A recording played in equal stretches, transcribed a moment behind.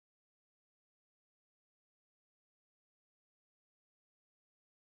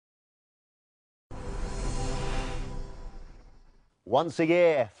Once a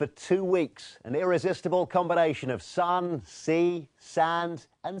year for 2 weeks, an irresistible combination of sun, sea, sand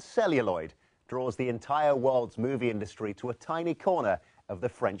and celluloid draws the entire world's movie industry to a tiny corner of the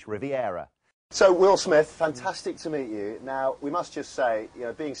French Riviera. So, Will Smith, fantastic to meet you. Now, we must just say,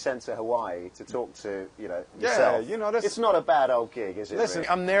 being sent to Hawaii to talk to, yourself, it's not a bad old gig, is it? Listen,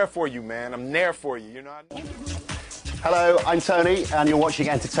 really? I'm there for you, man. I'm there for you, Hello, I'm Tony, and you're watching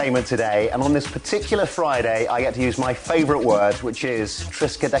Entertainment Today. And on this particular Friday, I get to use my favourite word, which is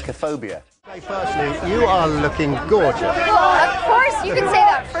triskaidekaphobia. Firstly, you are looking gorgeous. Well, of course, you can say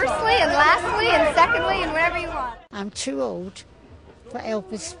that firstly and lastly and secondly and whatever you want. I'm too old for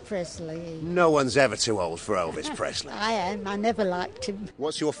Elvis Presley. No one's ever too old for Elvis Presley. I am. I never liked him.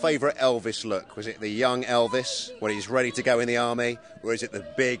 What's your favourite Elvis look? Was it the young Elvis, when he's ready to go in the army? Or is it the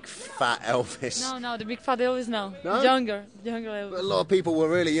big, fat Elvis? No, the big fat Elvis, no. No? Younger Elvis. A lot of people were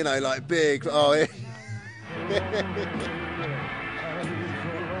really, like big. Oh,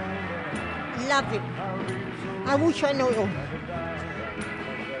 Love him. I wish I knew him.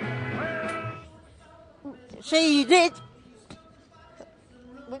 See, you did.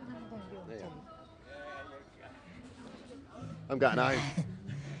 I'm going home.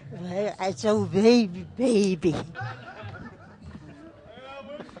 Well, it's a baby.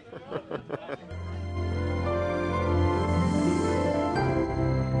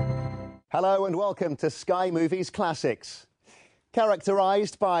 Hello and welcome to Sky Movies Classics.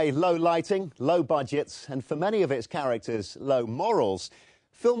 Characterised by low lighting, low budgets, and for many of its characters, low morals,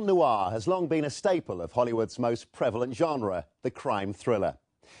 film noir has long been a staple of Hollywood's most prevalent genre, the crime thriller.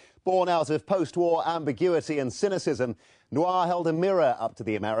 Born out of post-war ambiguity and cynicism, noir held a mirror up to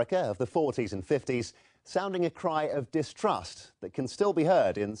the America of the 40s and 50s, sounding a cry of distrust that can still be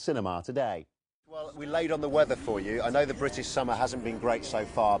heard in cinema today. Well, we laid on the weather for you. I know the British summer hasn't been great so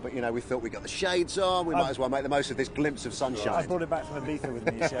far, but, we thought we got the shades on. We might as well make the most of this glimpse of sunshine. I brought it back from Ibiza with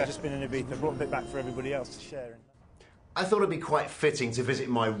me, you see. I've just been in Ibiza. I brought a bit back for everybody else to share. I thought it'd be quite fitting to visit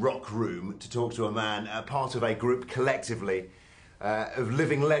my rock room to talk to a man, part of a group collectively of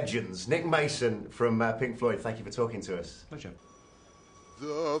living legends. Nick Mason from Pink Floyd, thank you for talking to us. Pleasure.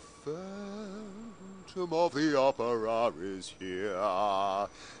 The Phantom of the Opera is here,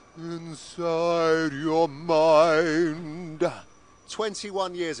 inside your mind.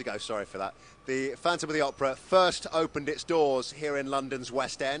 21 years ago, sorry for that, the Phantom of the Opera first opened its doors here in London's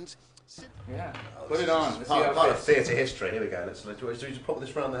West End. Yeah, put it on. Part of theatre history. Here we go. Let's just pop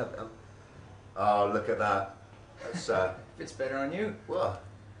this round the head. Oh, look at that. That's, fits better on you. What?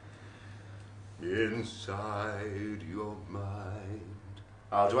 Inside your mind.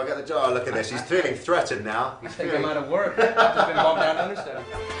 Oh, do I get the... Oh, look at this. He's feeling threatened now. I think I'm out of work. I've just been bumped down understudy.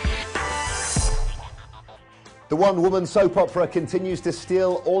 The one-woman soap opera continues to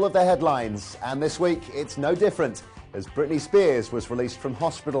steal all of the headlines. And this week, it's no different, as Britney Spears was released from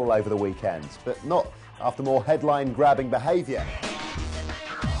hospital over the weekend. But not after more headline-grabbing behaviour.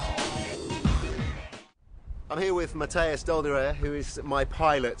 I'm here with Matthias Dolderer, who is my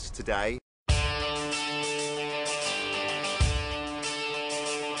pilot today.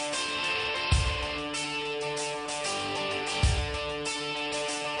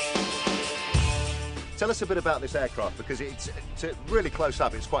 Tell us a bit about this aircraft, because it's really close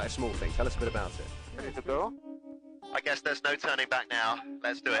up. It's quite a small thing. Tell us a bit about it. Ready to go? I guess there's no turning back now.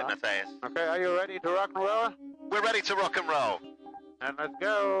 Let's do it, Matthias. Okay, are you ready to rock and roll? We're ready to rock and roll. And let's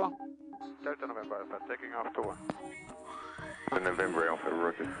go. Delta November Alpha, taking off to 1. November Alpha,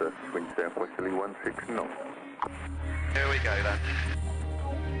 roger, sir. Wind southwesterly 16 knots. Here we go then.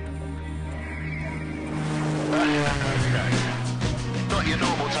 Not your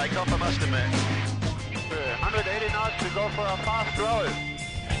normal takeoff, I must admit. 180 knots to go for a fast roll.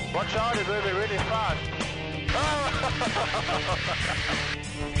 Watch out, it will be really fast.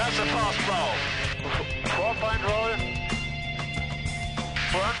 That's a fast roll. 4-point roll.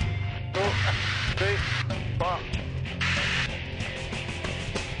 1, 2, 3, 4.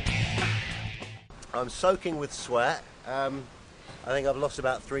 I'm soaking with sweat. I think I've lost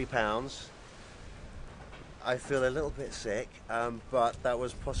about 3 pounds. I feel a little bit sick, but that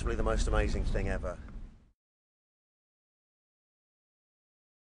was possibly the most amazing thing ever.